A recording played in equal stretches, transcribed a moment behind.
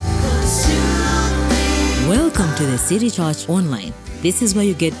Welcome to the City Church Online. This is where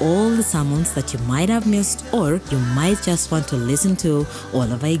you get all the sermons that you might have missed or you might just want to listen to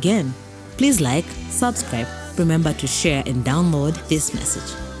all over again. Please like, subscribe, remember to share and download this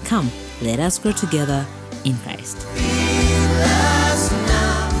message. Come, let us grow together in Christ.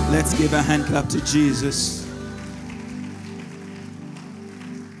 Let's give a hand clap to Jesus.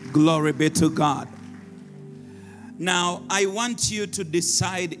 Glory be to God. Now, I want you to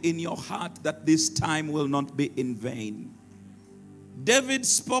decide in your heart that this time will not be in vain. David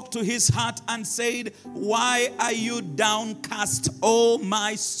spoke to his heart and said, "Why are you downcast, O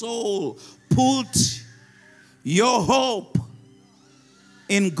my soul? Put your hope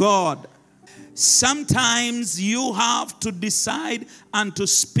in God." Sometimes you have to decide and to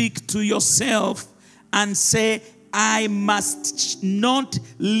speak to yourself and say, I must not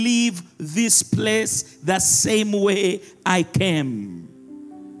leave this place the same way I came.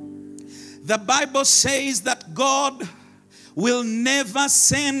 The Bible says that God will never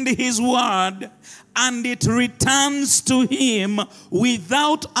send his word and it returns to him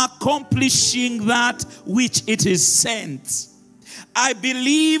without accomplishing that which it is sent. I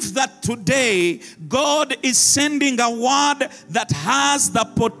believe that today God is sending a word that has the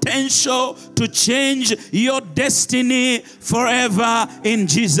potential to change your destiny forever in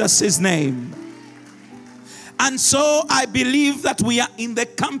Jesus' name. And so I believe that we are in the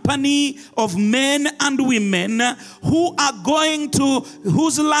company of men and women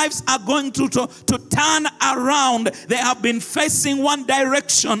whose lives are going to turn around. They have been facing one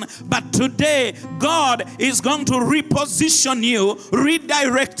direction, but today God is going to reposition you,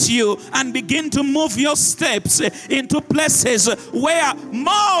 redirect you, and begin to move your steps into places where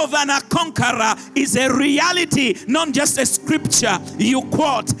more than a conqueror is a reality, not just a scripture you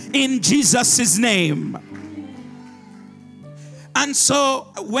quote in Jesus' name. And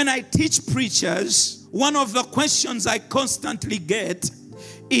so when I teach preachers, one of the questions I constantly get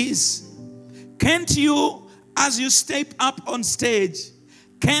is, can't you, as you step up on stage,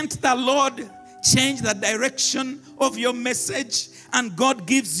 can't the Lord change the direction of your message and God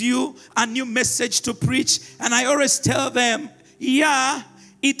gives you a new message to preach? And I always tell them, yeah,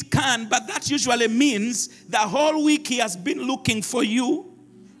 it can, but that usually means the whole week he has been looking for you.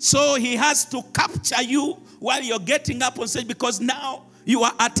 So he has to capture you while you're getting up on stage because now you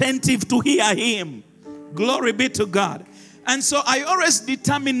are attentive to hear him. Glory be to God. And so I always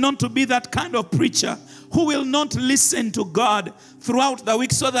determine not to be that kind of preacher who will not listen to God throughout the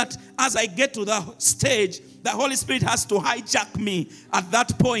week so that as I get to the stage, the Holy Spirit has to hijack me at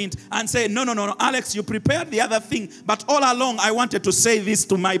that point and say, no, Alex, you prepared the other thing, but all along I wanted to say this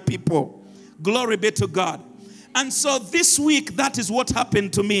to my people. Glory be to God. And so this week, that is what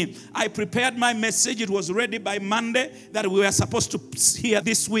happened to me. I prepared my message. It was ready by Monday that we were supposed to hear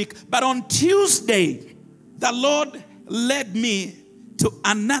this week. But on Tuesday, the Lord led me to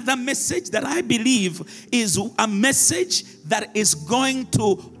another message that I believe is a message that is going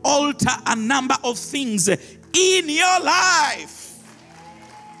to alter a number of things in your life.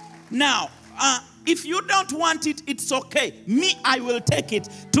 Now, if you don't want it, it's okay. Me, I will take it.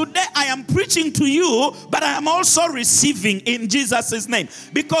 Today, I am preaching to you, but I am also receiving in Jesus' name.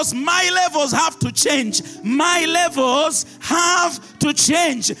 Because my levels have to change. My levels have to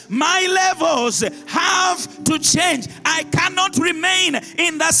change. My levels have to change. I cannot remain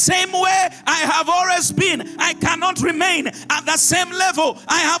in the same way I have always been. I cannot remain at the same level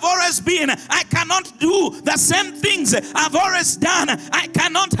I have always been. I cannot do the same things I've always done. I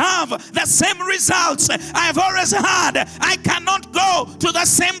cannot have the same results I've always had. I cannot go to the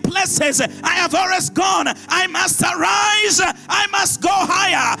same places I have always gone. I must arise. I must go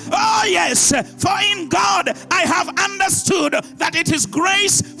higher. Oh yes, for in God I have understood that it is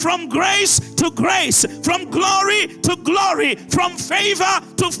grace to grace, from glory to glory, from favor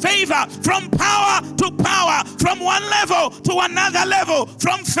to favor, from power to power, from one level to another level,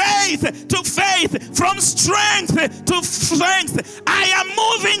 from faith to faith, from strength to strength. I am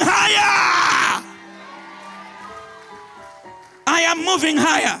moving higher. I am moving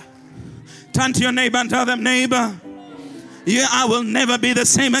higher. Turn to your neighbor and tell them, neighbor, yeah, I will never be the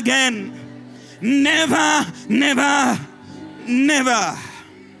same again. Never, never, never.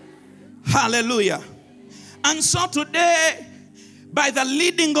 Hallelujah. And so today, by the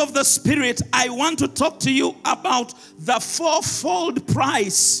leading of the Spirit, I want to talk to you about the fourfold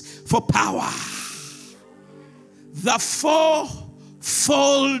price for power. The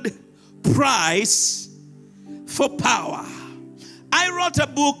fourfold price for power. I wrote a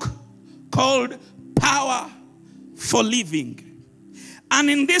book called Power for Living. And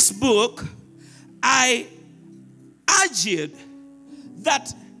in this book, I urged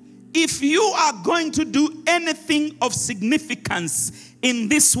that if you are going to do anything of significance in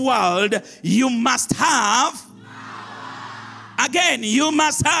this world, you must have power. Again, you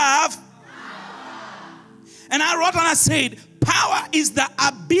must have power. And I wrote and I said, power is the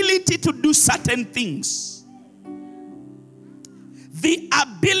ability to do certain things. The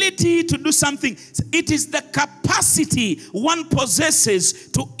ability to do something. It is the capacity one possesses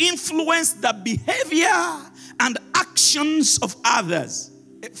to influence the behavior and actions of others.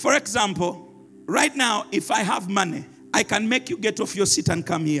 For example, right now, if I have money, I can make you get off your seat and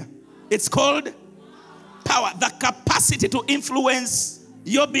come here. It's called power. The capacity to influence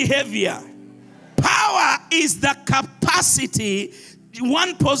your behavior. Power is the capacity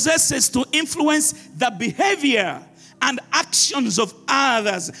one possesses to influence the behavior and actions of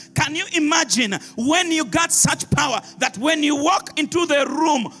others. Can you imagine when you got such power that when you walk into the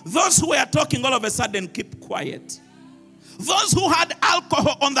room, those who were talking all of a sudden keep quiet? Those who had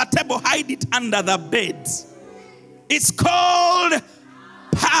alcohol on the table hide it under the bed. It's called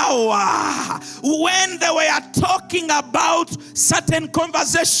power. When they were talking about certain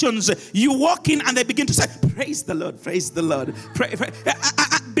conversations, you walk in and they begin to say, praise the Lord, praise the Lord.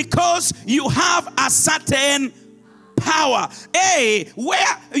 Because you have a certain power. Hey,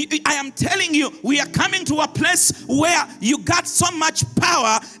 where I am telling you, we are coming to a place where you got so much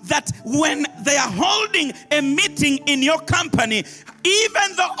power that when they are holding a meeting in your company,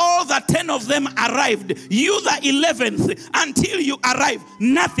 even though all the 10 of them arrived, you the 11th, until you arrive,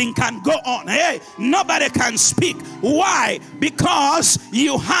 nothing can go on. Hey, nobody can speak. Why? Because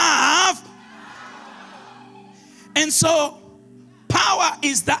you have. And so, power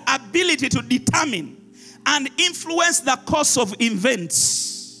is the ability to determine and influence the course of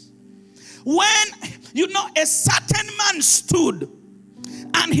events. When, a certain man stood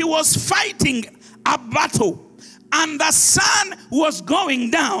and he was fighting a battle and the sun was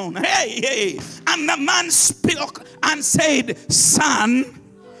going down. Hey. And the man spoke and said, son,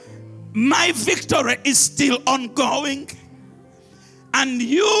 my victory is still ongoing. And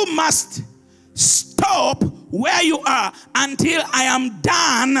you must stop where you are until I am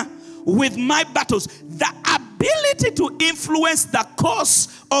done with my battles. The ability to influence the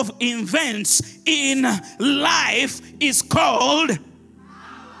course of events in life is called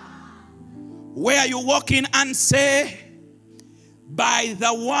where you walk in and say, by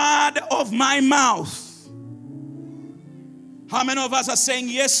the word of my mouth. How many of us are saying,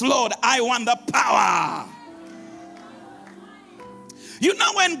 yes, Lord, I want the power? You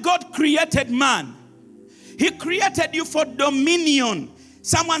know, when God created man, he created you for dominion.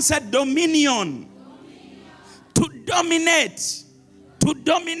 Someone said dominion. To dominate. To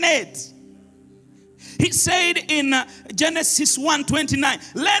dominate. He said in Genesis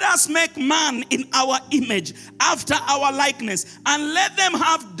 1:29, let us make man in our image, after our likeness, and let them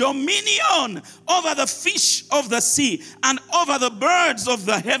have dominion over the fish of the sea, and over the birds of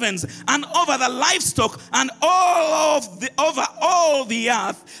the heavens, and over the livestock, and over all the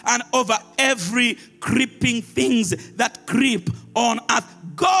earth, and over every creeping things that creep on earth.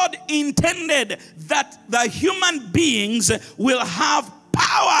 God intended that the human beings will have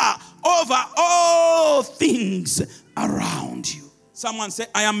power over all things around you. Someone say,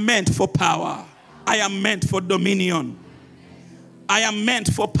 I am meant for power. I am meant for dominion. I am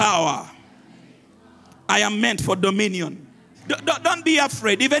meant for power. I am meant for dominion. Don't be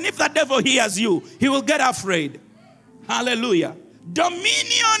afraid. Even if the devil hears you, he will get afraid. Hallelujah.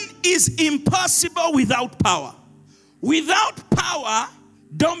 Dominion is impossible without power. Without power,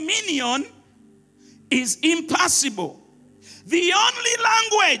 dominion is impossible. The only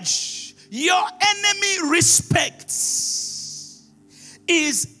language your enemy respects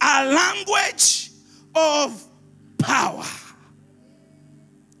is a language of power.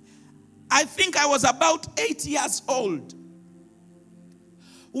 I think I was about 8 years old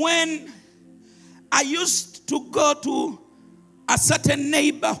when I used to go to a certain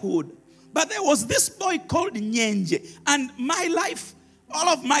neighborhood. But there was this boy called Nyenje. And my life, all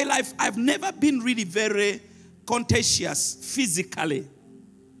of my life, I've never been really very contagious physically.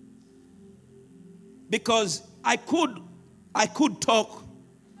 Because I could talk,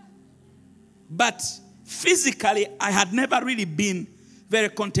 but physically I had never really been very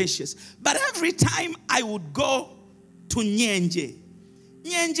contagious. But every time I would go to Nyenje,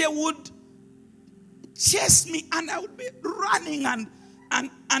 Nyenje would chase me and I would be running and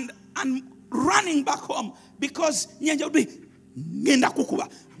running back home because Nyenje would be,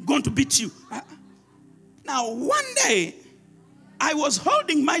 I'm going to beat you. Now, one day, I was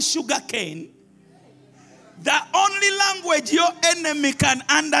holding my sugar cane. The only language your enemy can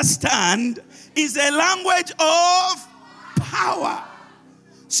understand is a language of power.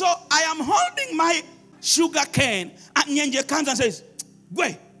 So I am holding my sugar cane, and Nyenje comes and says,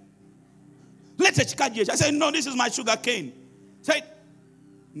 "Gwe, let's chikaje." I said, "No, this is my sugar cane." Say,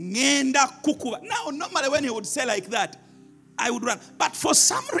 "Ngenda kukuba." Now, normally when he would say like that, I would run. But for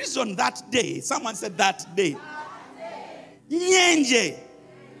some reason that day, someone said that day, Nyenje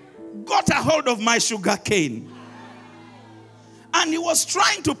got a hold of my sugar cane. And he was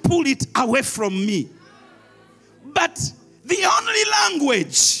trying to pull it away from me. But the only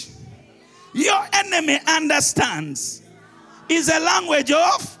language your enemy understands is a language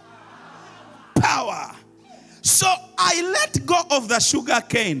of power. So I let go of the sugar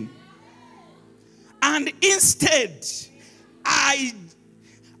cane. And instead, I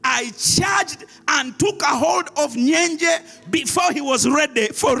charged and took a hold of Nyenje before he was ready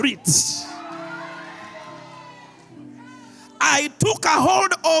for it. I took a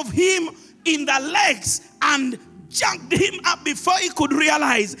hold of him in the legs and jacked him up before he could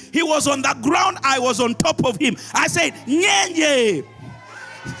realize he was on the ground. I was on top of him. I said, "Nyenje,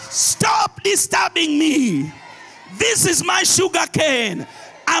 stop disturbing me. This is my sugar cane.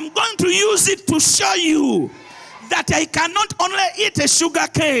 I'm going to use it to show you that I cannot only eat a sugar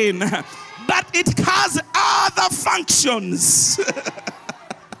cane, but it has other functions."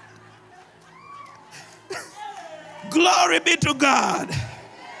 Glory be to God.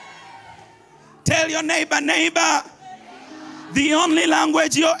 Tell your neighbor, the only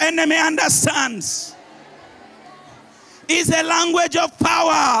language your enemy understands is a language of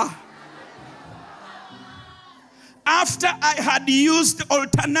power. After I had used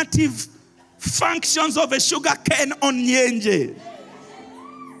alternative functions of a sugar cane on Nyenje,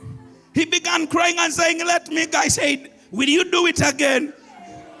 he began crying and saying, "Let me go." I said, "Will you do it again?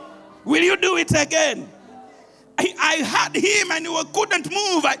 Will you do it again?" I had him and he couldn't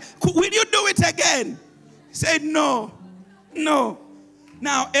move. "Will you do it again?" He said, No.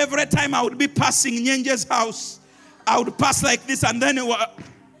 Now, every time I would be passing Nyenje's house, I would pass like this, and then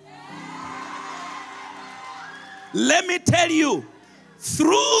let me tell you,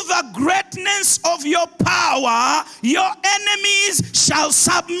 through the greatness of your power, your enemies shall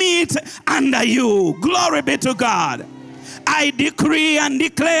submit under you. Glory be to God. I decree and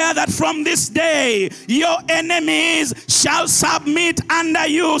declare that from this day, your enemies shall submit under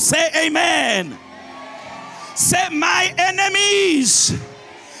you. Say amen. Say, "My enemies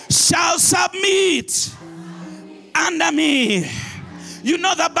shall submit under me." You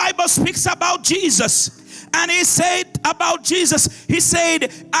know, the Bible speaks about Jesus. And he said about Jesus, he said,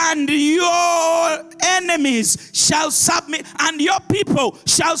 "And your enemies shall submit, and your people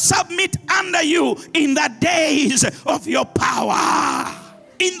shall submit under you in the days of your power."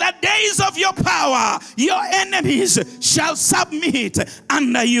 In the days of your power, your enemies shall submit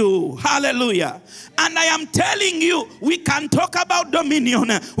under you. Hallelujah. And I am telling you, we can talk about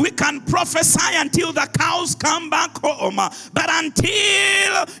dominion. We can prophesy until the cows come back home. But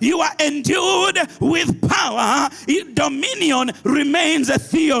until you are endued with power, dominion remains a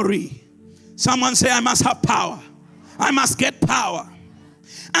theory. Someone say, "I must have power. I must get power."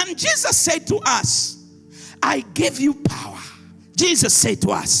 And Jesus said to us, "I give you power." Jesus said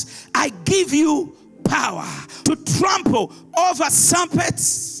to us, "I give you power to trample over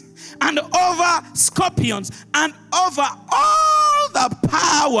serpents and over scorpions and over all the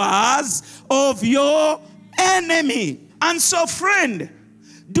powers of your enemy." And so, friend,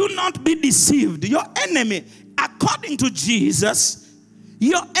 do not be deceived. Your enemy, according to Jesus,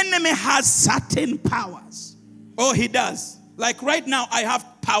 your enemy has certain powers. Oh, he does. Like right now, I have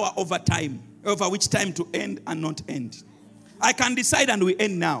power over time, over which time to end and not end. I can decide and we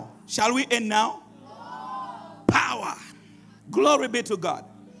end now. Shall we end now? Power. Glory be to God.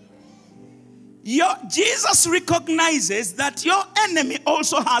 Jesus recognizes that your enemy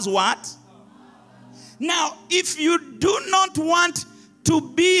also has what? Now, if you do not want to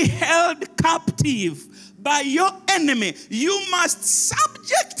be held captive by your enemy, you must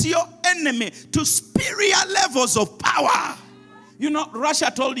subject your enemy to superior levels of power. You know, Russia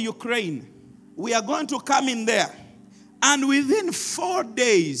told Ukraine, "We are going to come in there, and within 4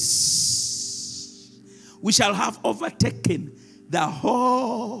 days, we shall have overtaken the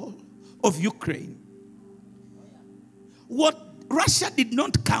whole of Ukraine." What Russia did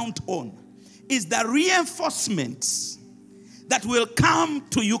not count on is the reinforcements that will come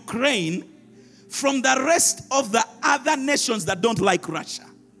to Ukraine from the rest of the other nations that don't like Russia.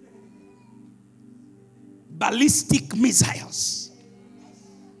 Ballistic missiles.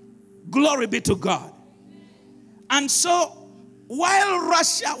 Glory be to God. And so, while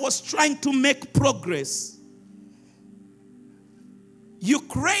Russia was trying to make progress,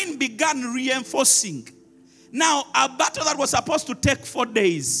 Ukraine began reinforcing. Now, a battle that was supposed to take 4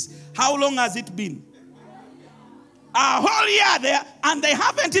 days, how long has it been? A whole year there, and they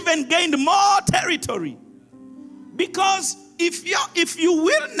haven't even gained more territory. Because if you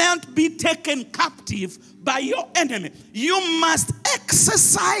will not be taken captive by your enemy, you must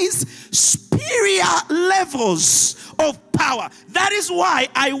exercise superior levels of power. That is why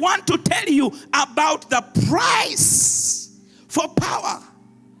I want to tell you about the price for power.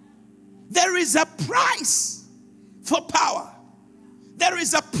 There is a price for power. There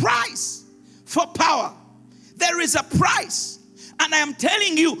is a price for power. There is a price. And I am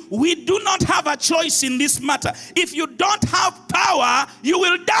telling you, we do not have a choice in this matter. If you don't have power, you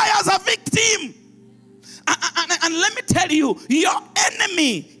will die as a victim. And let me tell you, your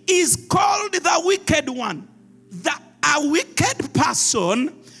enemy is called the wicked one. A wicked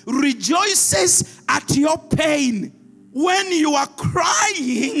person rejoices at your pain. When you are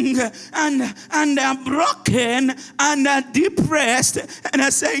crying and are broken and are depressed and are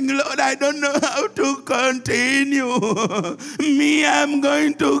saying, Lord, I don't know how to continue. Me, I'm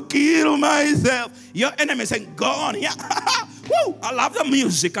going to kill myself. Your enemy is saying, go on. Yeah. Woo, I love the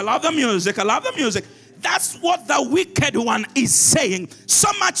music. I love the music. I love the music. That's what the wicked one is saying.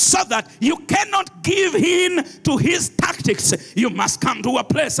 So much so that you cannot give in to his tactics. You must come to a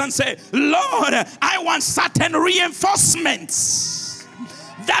place and say, Lord, I want certain reinforcements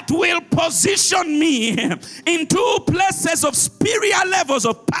that will position me into places of superior levels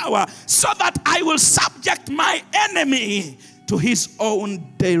of power so that I will subject my enemy to his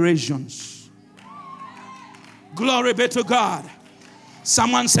own derisions. Glory be to God.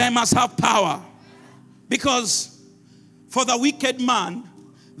 Someone say, I must have power. Because for the wicked man,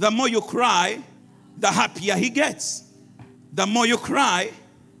 the more you cry, the happier he gets. The more you cry,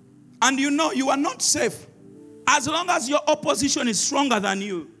 and you know you are not safe. As long as your opposition is stronger than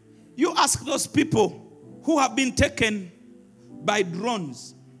you. You ask those people who have been taken by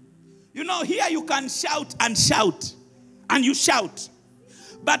drones. You know, here you can shout, and you shout.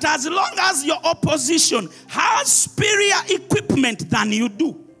 But as long as your opposition has superior equipment than you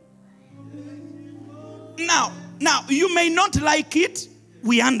do, Now, you may not like it,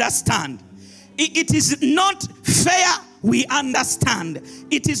 we understand. It is not fair, we understand.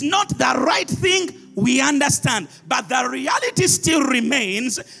 It is not the right thing, we understand. But the reality still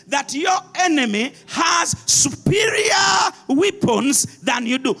remains that your enemy has superior weapons than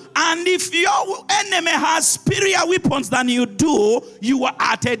you do. And if your enemy has superior weapons than you do, you are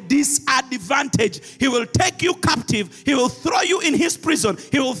at a disadvantage. He will take you captive. He will throw you in his prison.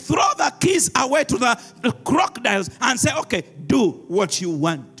 He will throw the keys away to the crocodiles and say, okay, do what you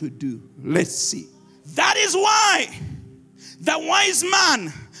want to do. Let's see. That is why the wise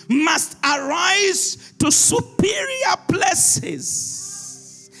man must arise to superior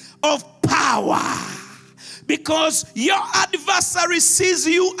places of power, because your adversary sees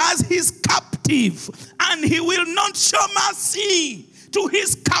you as his captive, and he will not show mercy to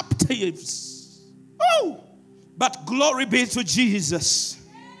his captives. Oh, but glory be to Jesus.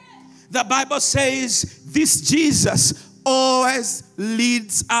 The Bible says this Jesus always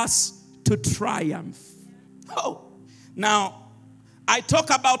leads us to triumph. Oh, now I talk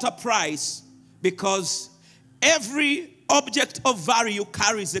about a price because every object of value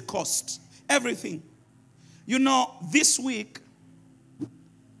carries a cost. Everything. You know, this week,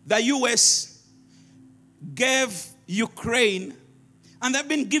 the U.S. gave Ukraine, and they've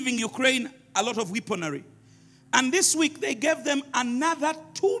been giving Ukraine a lot of weaponry. And this week, they gave them another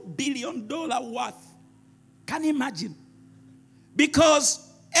 $2 billion worth. Can you imagine? Because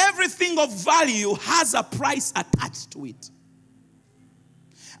everything of value has a price attached to it.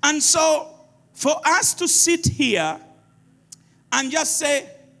 And so, for us to sit here and just say,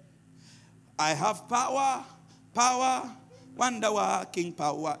 I have power, wonder-working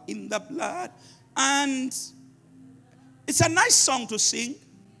power in the blood. And it's a nice song to sing.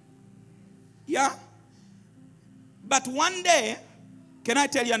 Yeah? But one day, can I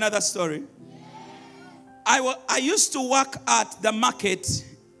tell you another story? I used to work at the market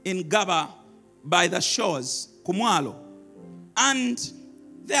in Gaba by the shores, Kumwalo. And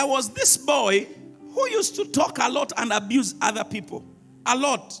there was this boy who used to talk a lot and abuse other people. A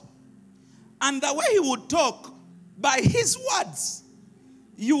lot. And the way he would talk, by his words,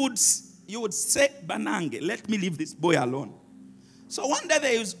 you would say, Banange, let me leave this boy alone. So one day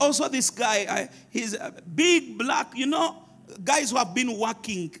there was also this guy, he's a big black, you know, guys who have been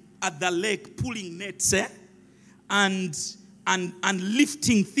working at the lake, pulling nets, and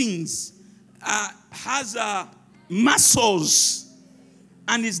lifting things, has muscles,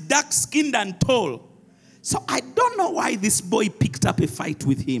 and is dark-skinned and tall. So I don't know why this boy picked up a fight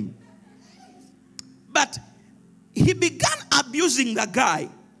with him. But he began abusing the guy.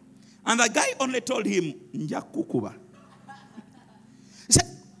 And the guy only told him, Njakukuba. He said,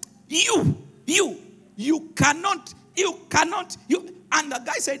 you cannot. And the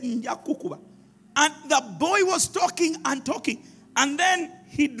guy said, Njakukuba. And the boy was talking and talking. And then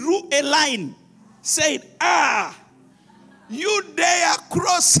he drew a line. Said, you dare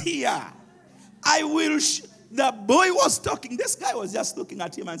cross here. I will. The boy was talking. This guy was just looking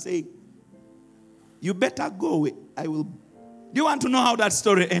at him and saying, you better go away. I will. Do you want to know how that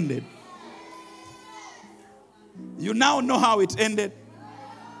story ended? You now know how it ended.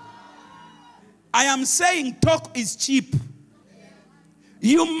 I am saying talk is cheap.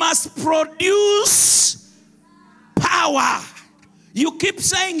 You must produce power. You keep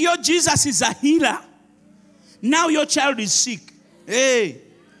saying your Jesus is a healer. Now your child is sick. Hey.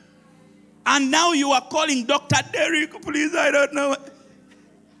 And now you are calling Dr. Derek, please, I don't know.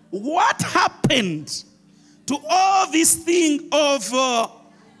 What happened to all this thing of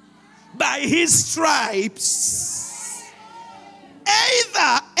by his stripes?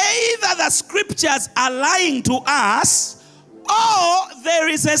 Either the scriptures are lying to us, or there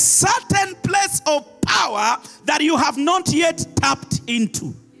is a certain place of power that you have not yet tapped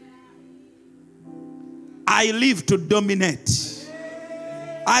into. I live to dominate.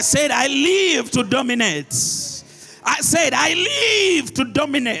 I said, I live to dominate. I said, I live to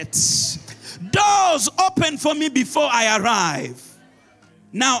dominate. Doors open for me before I arrive.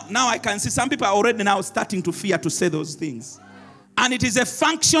 Now I can see some people are already now starting to fear to say those things. And it is a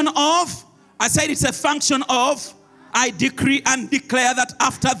function of, I said it's a function of, I decree and declare that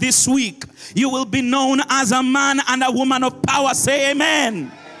after this week, you will be known as a man and a woman of power. Say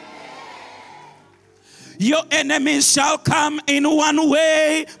amen. Your enemies shall come in one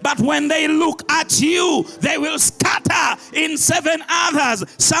way, but when they look at you, they will scatter in 7 others.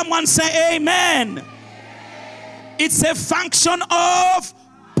 Someone say amen. It's a function of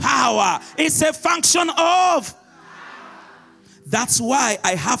power. It's a function of. That's why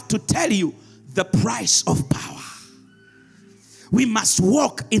I have to tell you the price of power. We must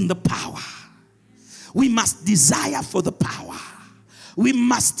walk in the power. We must desire for the power. We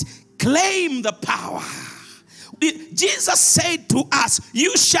must claim the power. Jesus said to us,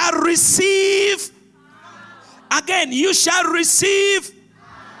 you shall receive. Again, you shall receive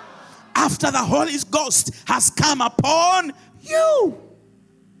after the Holy Ghost has come upon you.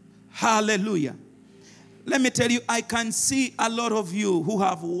 Hallelujah. Let me tell you, I can see a lot of you who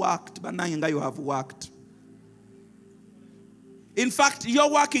have worked, but now you have worked. In fact,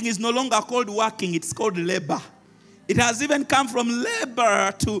 your working is no longer called working, it's called labor. It has even come from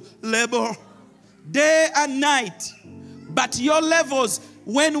labor to labor, day and night. But your levels,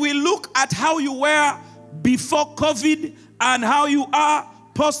 when we look at how you were before COVID and how you are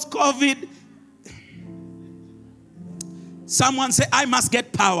post-COVID, someone say, I must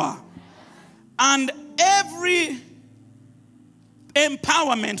get power. And every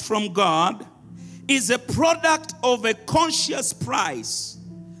empowerment from God is a product of a conscious price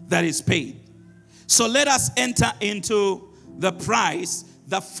that is paid. So let us enter into the price,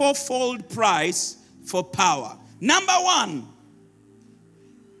 the fourfold price for power. Number 1,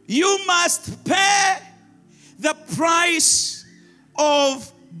 you must pay the price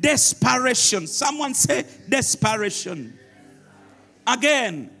of desperation. Someone say desperation.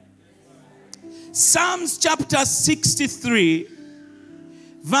 Again, Psalms chapter 63,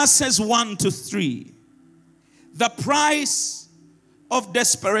 verses 1 to 3. The price of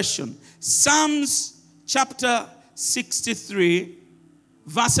desperation. Psalms chapter 63,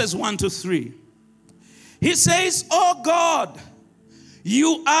 verses 1 to 3. He says, oh God,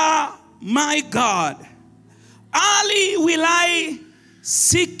 you are my God. Early will I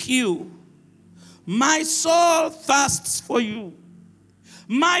seek you. My soul thirsts for you.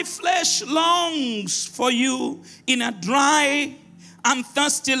 My flesh longs for you in a dry and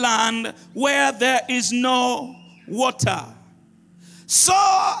thirsty land where there is no water. So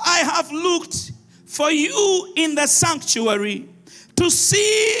I have looked for you in the sanctuary to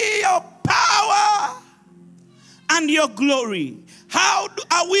see your power and your glory. How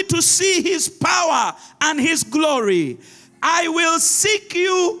are we to see his power and his glory? I will seek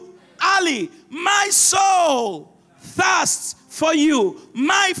you early. My soul thirsts for you.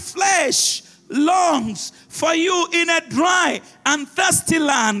 My flesh longs for you in a dry and thirsty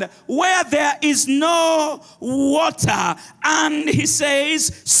land where there is no water. And he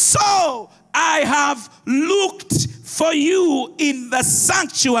says, so I have looked for you in the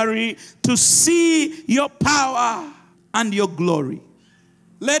sanctuary to see your power and your glory.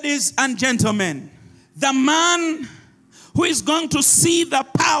 Ladies and gentlemen, the man who is going to see the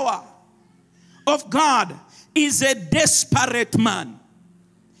power of God is a desperate man.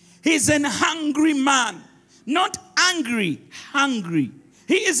 He's an hungry man. Not angry, hungry.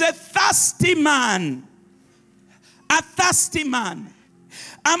 He is a thirsty man. A thirsty man.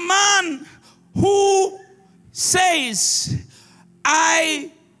 A man who says,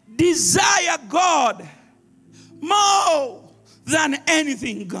 I desire God more than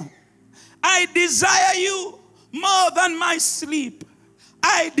anything, God. I desire you more than my sleep.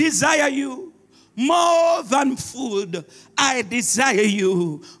 I desire you more than food. I desire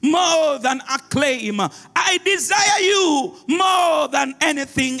you more than acclaim. I desire you more than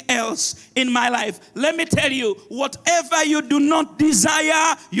anything else in my life. Let me tell you, whatever you do not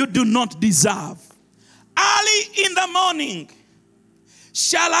desire, you do not deserve. Early in the morning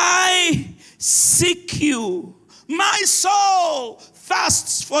shall I seek you. My soul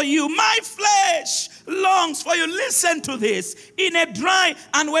thirsts for you. My flesh longs for you. Listen to this. In a dry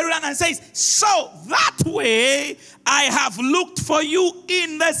and weary land, and says, so that way I have looked for you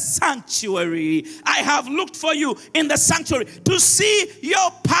in the sanctuary. I have looked for you in the sanctuary to see your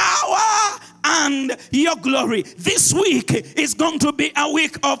power and your glory. This week is going to be a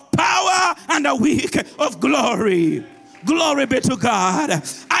week of power and a week of glory. Glory be to God.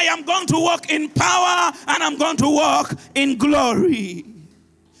 I am going to walk in power and I'm going to walk in glory.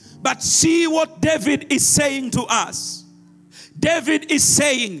 But see what David is saying to us. David is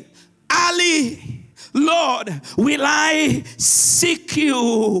saying, early, Lord, will I seek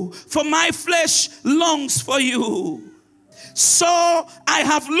you, for my flesh longs for you. So I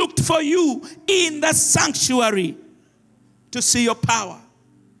have looked for you in the sanctuary to see your power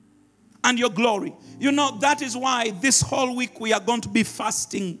and your glory. You know, that is why this whole week we are going to be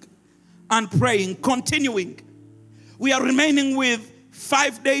fasting and praying, continuing. We are remaining with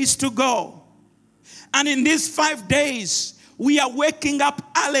 5 days to go. And in these 5 days, we are waking up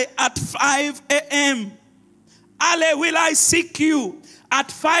early at 5 a.m. Early will I seek you. At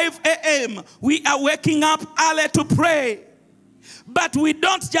 5 a.m., we are waking up early to pray. But we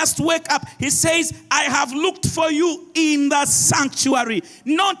don't just wake up. He says, I have looked for you in the sanctuary,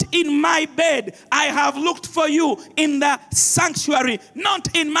 not in my bed. I have looked for you in the sanctuary,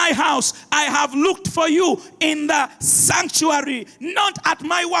 not in my house. I have looked for you in the sanctuary, not at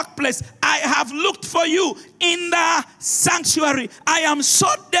my workplace. I have looked for you in the sanctuary. I am so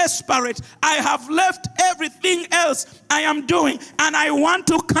desperate. I have left everything else I am doing, and I want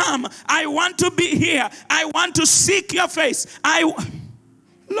to come. I want to be here. I want to seek your face.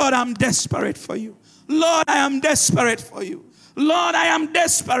 Lord, I'm desperate for you. Lord, I am desperate for you. Lord, I am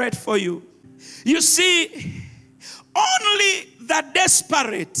desperate for you. You see, only the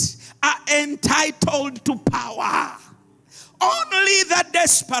desperate are entitled to power. Only the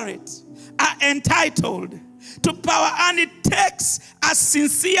desperate are entitled to power, and it takes a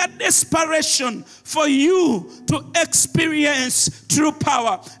sincere desperation for you to experience true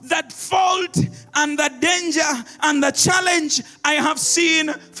power. That fault and the danger and the challenge I have seen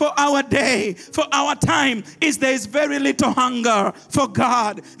for our day, for our time, is there is very little hunger for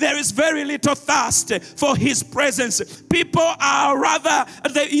God. There is very little thirst for His presence. People are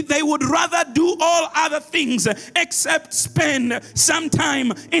they would rather do all other things except spend some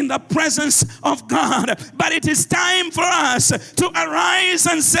time in the presence of God. But it is time for us to arise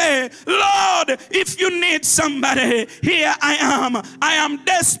and say, Lord, if you need somebody, here I am. I am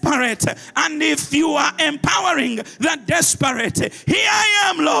desperate. And if you are empowering the desperate, here I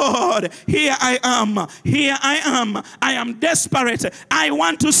am, Lord. Here I am. Here I am. I am desperate. I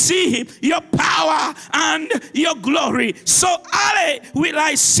want to see your power and your glory. So early will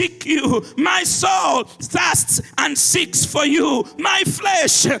I seek you. My soul thirsts and seeks for you. My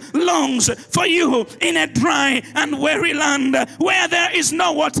flesh longs for you in a dry and weary land where there is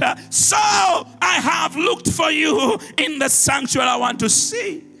no water. So I have looked for you in the sanctuary. I want to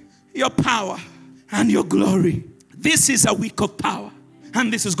see your power and your glory. This is a week of power,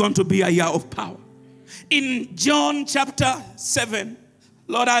 and this is going to be a year of power. In John chapter 7,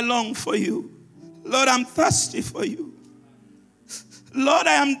 Lord, I long for you. Lord, I'm thirsty for you. Lord,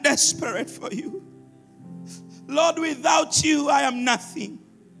 I am desperate for you. Lord, without you, I am nothing.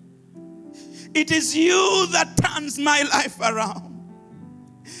 It is you that turns my life around.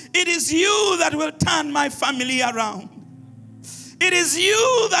 It is you that will turn my family around. It is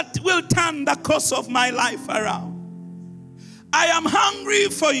you that will turn the course of my life around. I am hungry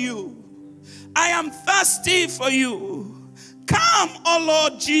for you. I am thirsty for you. Come, oh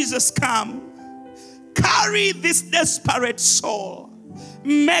Lord Jesus, come. Carry this desperate soul.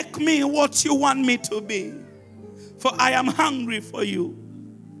 Make me what you want me to be. For I am hungry for you.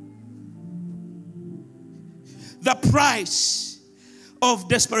 The price of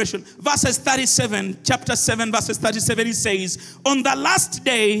desperation. Verses 37, chapter 7, verses 37, it says, on the last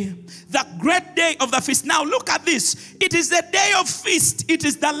day, the great day of the feast. Now look at this. It is the day of feast. It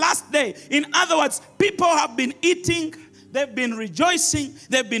is the last day. In other words, people have been eating, they've been rejoicing,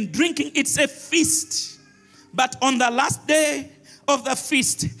 they've been drinking. It's a feast. But on the last day of the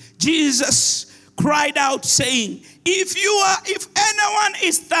feast, Jesus cried out saying, if anyone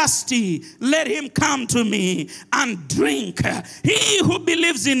is thirsty, let him come to me and drink. He who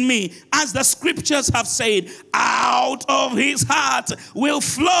believes in me, as the scriptures have said, out of his heart will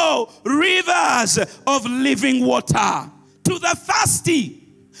flow rivers of living water. To the thirsty,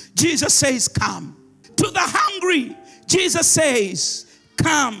 Jesus says, come. To the hungry, Jesus says,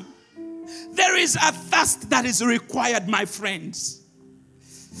 come. There is a thirst that is required, my friends.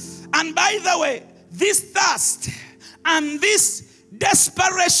 And by the way, this thirst and this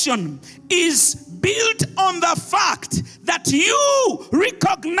desperation is built on the fact that you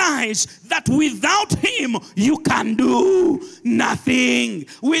recognize that without him you can do nothing.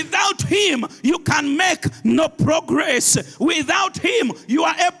 Without him you can make no progress. Without him you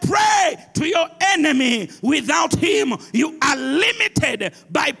are a prey to your enemy. Without him you are limited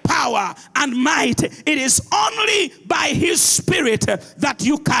by power and might. It is only by his spirit that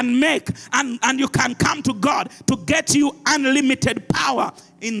you can make and you can come to God to get you unlimited power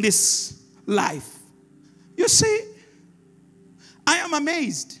in this life. You see, I am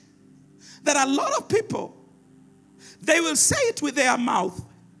amazed that a lot of people, they will say it with their mouth.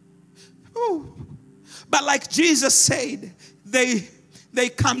 Ooh. But like Jesus said, they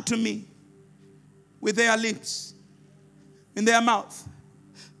come to me with their lips, in their mouth,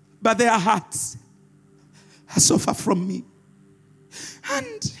 but their hearts are so far from me.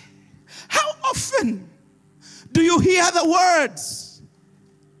 And how often do you hear the words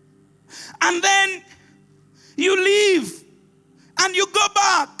and then you leave and you go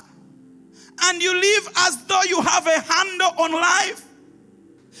back and you live as though you have a handle on life?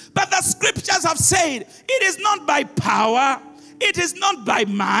 But the scriptures have said it is not by power, it is not by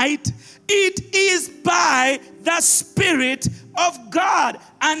might, it is by the Spirit of God.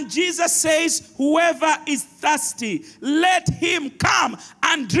 And Jesus says, whoever is thirsty, let him come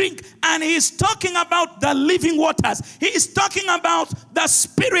and drink. And he's talking about the living waters. He is talking about the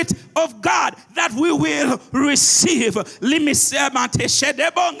Spirit of God that we will receive. Listen,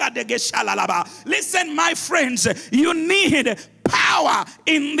 my friends, you need power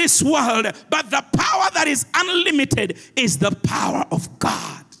in this world, but the power that is unlimited is the power of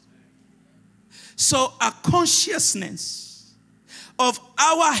God. So a consciousness of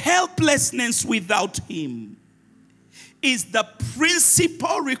our helplessness without him is the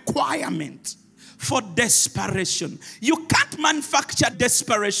principal requirement for desperation. You can't manufacture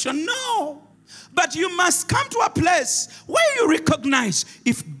desperation, no. But you must come to a place where you recognize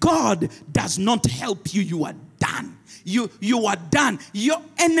if God does not help you, you are done. You are done. Your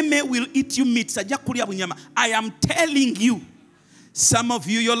enemy will eat you meat. I am telling you. Some of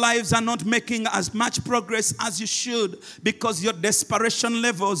you, your lives are not making as much progress as you should because your desperation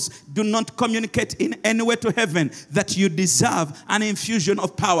levels do not communicate in any way to heaven that you deserve an infusion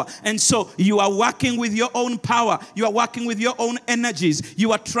of power. And so you are working with your own power. You are working with your own energies.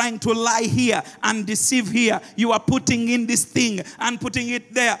 You are trying to lie here and deceive here. You are putting in this thing and putting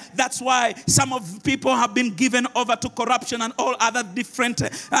it there. That's why some of people have been given over to corruption and all other different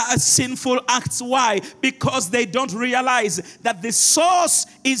sinful acts. Why? Because they don't realize that this source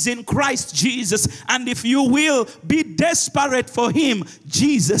is in Christ Jesus, and if you will be desperate for him,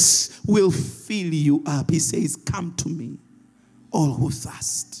 Jesus will fill you up. He says, come to me, all who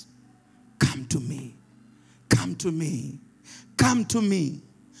thirst. Come to me. Come to me. Come to me,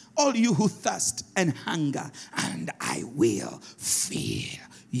 all you who thirst and hunger, and I will fill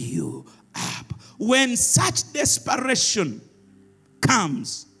you up. When such desperation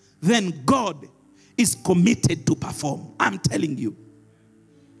comes, then God is committed to perform. I'm telling you.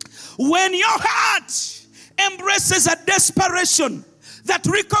 When your heart embraces a desperation that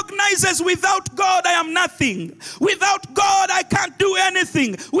recognizes without God I am nothing. Without God I can't do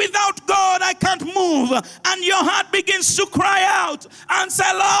anything. Without God I can't move. And your heart begins to cry out and say,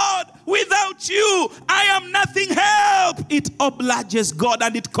 Lord, without you I am nothing. Help. It obliges God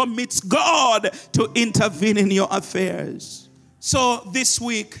and it commits God to intervene in your affairs. So this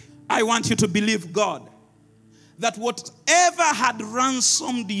week I want you to believe God that whatever had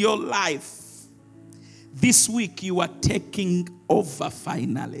ransomed your life, this week you are taking over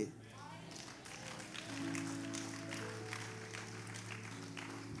finally.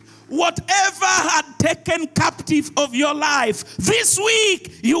 Whatever had taken captive of your life, this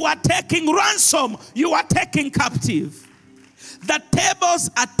week you are taking ransom, you are taking captive. The tables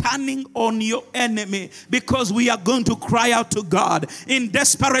are turning on your enemy because we are going to cry out to God. In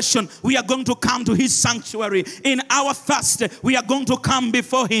desperation, we are going to come to his sanctuary. In our thirst, we are going to come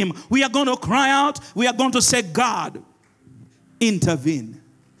before him. We are going to cry out. We are going to say, God, intervene.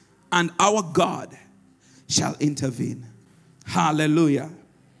 And our God shall intervene. Hallelujah.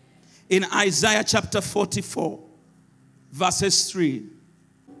 In Isaiah chapter 44, verses 3,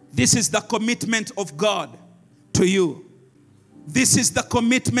 this is the commitment of God to you. This is the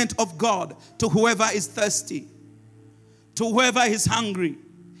commitment of God to whoever is thirsty, to whoever is hungry.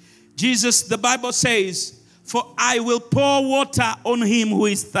 Jesus, the Bible says, for I will pour water on him who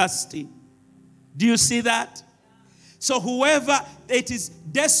is thirsty. Do you see that? So whoever, it is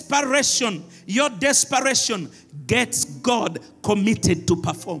desperation, your desperation gets God committed to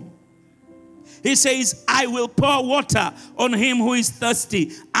perform. He says, I will pour water on him who is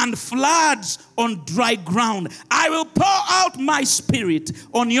thirsty and floods on dry ground. I will pour out my spirit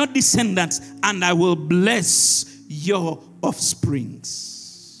on your descendants and I will bless your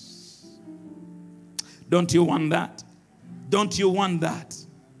offsprings. Don't you want that? Don't you want that?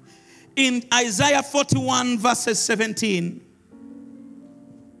 In Isaiah 41 verses 17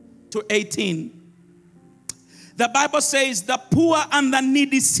 to 18, the Bible says, the poor and the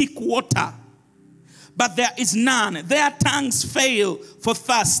needy seek water, but there is none. Their tongues fail for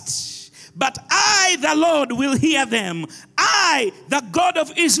thirst. But I, the Lord, will hear them. I, the God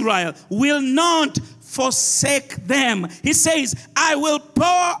of Israel, will not forsake them. He says, I will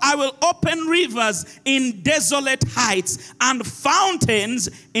open rivers in desolate heights and fountains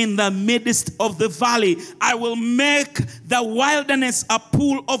in the midst of the valley. I will make the wilderness a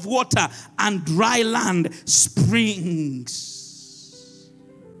pool of water and dry land springs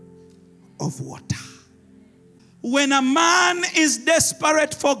of water. When a man is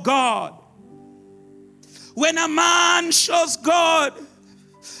desperate for God, when a man shows God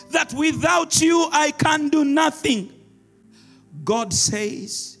that without you I can do nothing, God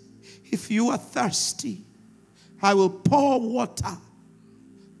says, if you are thirsty, I will pour water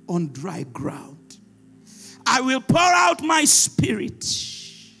on dry ground. I will pour out my spirit.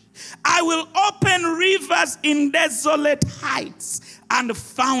 I will open rivers in desolate heights and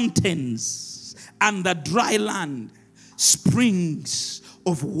fountains, and the dry land, springs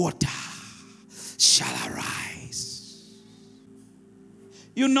of water shall arise.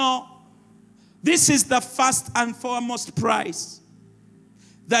 You know, this is the first and foremost price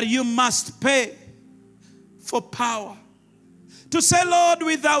that you must pay for power. To say, Lord,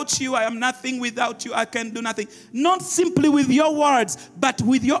 without you, I am nothing. Without you, I can do nothing. Not simply with your words, but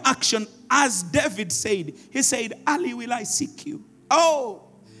with your action. As David said, he said, early will I seek you. Oh,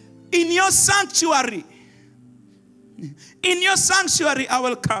 in your sanctuary I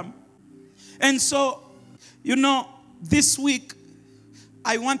will come. And so, you know, this week,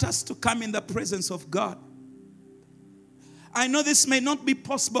 I want us to come in the presence of God. I know this may not be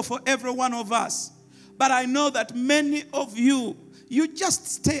possible for every one of us, but I know that many of you, you just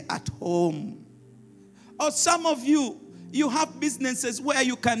stay at home. Or some of you, you have businesses where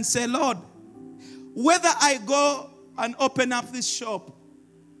you can say, Lord, whether I go and open up this shop,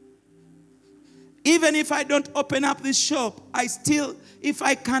 even if I don't open up this shop, I still, if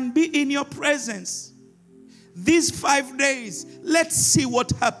I can be in your presence, these 5 days, let's see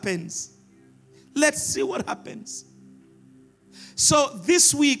what happens. Let's see what happens. So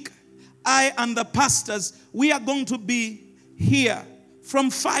this week, I and the pastors, we are going to be here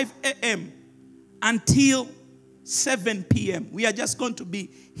from 5 a.m. until 7 p.m. We are just going to be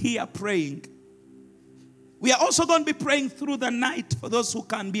here praying. We are also going to be praying through the night for those who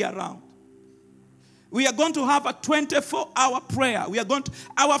can be around. We are going to have a 24-hour prayer.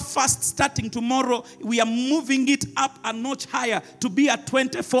 Our fast starting tomorrow, we are moving it up a notch higher to be a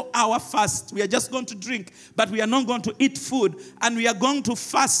 24-hour fast. We are just going to drink, but we are not going to eat food. And we are going to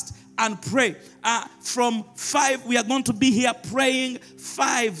fast and pray. From 5, we are going to be here praying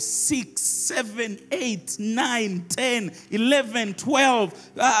 5, 6, 7, 8, 9, 10, 11, 12,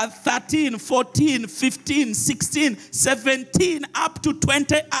 13, 14, 15, 16, 17, up to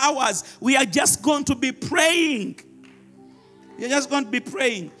 20 hours. We are just going to be praying. You're just going to be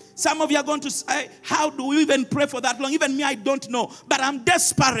praying. Some of you are going to say, how do we even pray for that long? Even me, I don't know. But I'm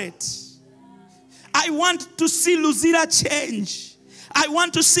desperate. I want to see Luzira change. I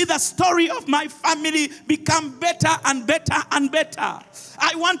want to see the story of my family become better and better and better.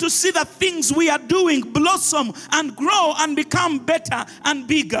 I want to see the things we are doing blossom and grow and become better and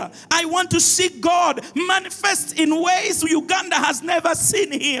bigger. I want to see God manifest in ways Uganda has never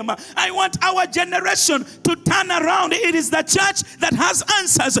seen him. I want our generation to turn around. It is the church that has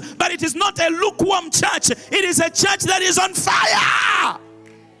answers, but it is not a lukewarm church. It is a church that is on fire.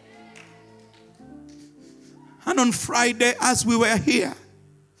 And on Friday, as we were here,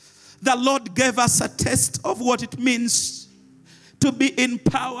 the Lord gave us a taste of what it means to be in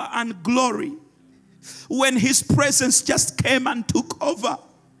power and glory when his presence just came and took over.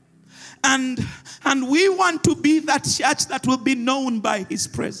 And we want to be that church that will be known by his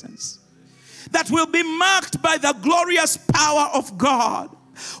presence, that will be marked by the glorious power of God,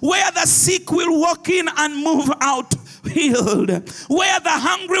 where the sick will walk in and move out healed, where the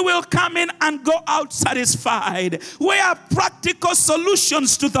hungry will come in and go out satisfied, where practical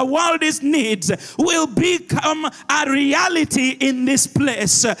solutions to the world's needs will become a reality in this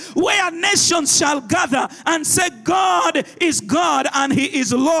place, where nations shall gather and say God is God and he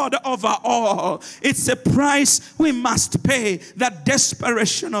is Lord over all. It's a price we must pay, the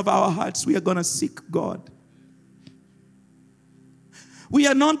desperation of our hearts. We are going to seek God. We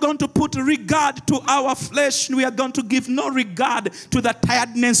are not going to put regard to our flesh. We are going to give no regard to the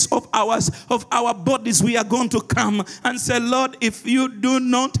tiredness of our bodies. We are going to come and say, Lord, if you do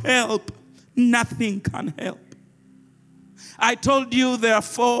not help, nothing can help. I told you there are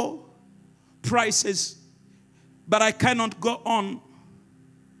 4 prices, but I cannot go on.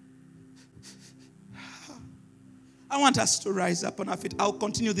 I want us to rise up on our feet. I'll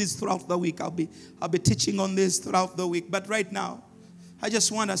continue this throughout the week. I'll be teaching on this throughout the week. But right now, I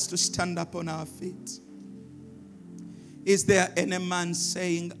just want us to stand up on our feet. Is there any man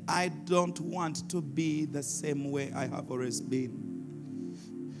saying, I don't want to be the same way I have always been?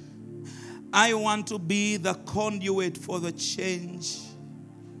 I want to be the conduit for the change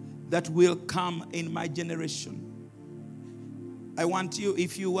that will come in my generation. I want you,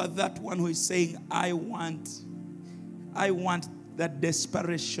 if you are that one who is saying, I want that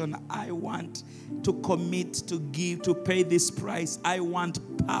desperation. I want to commit, to give, to pay this price. I want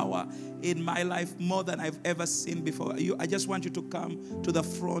power in my life more than I've ever seen before. I just want you to come to the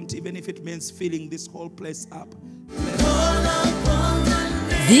front, even if it means filling this whole place up.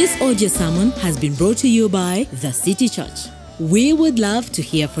 This audio sermon has been brought to you by The City Church. We would love to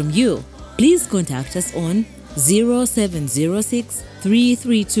hear from you. Please contact us on 0706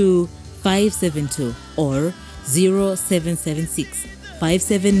 332 572 or 0776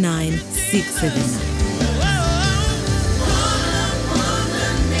 579 679.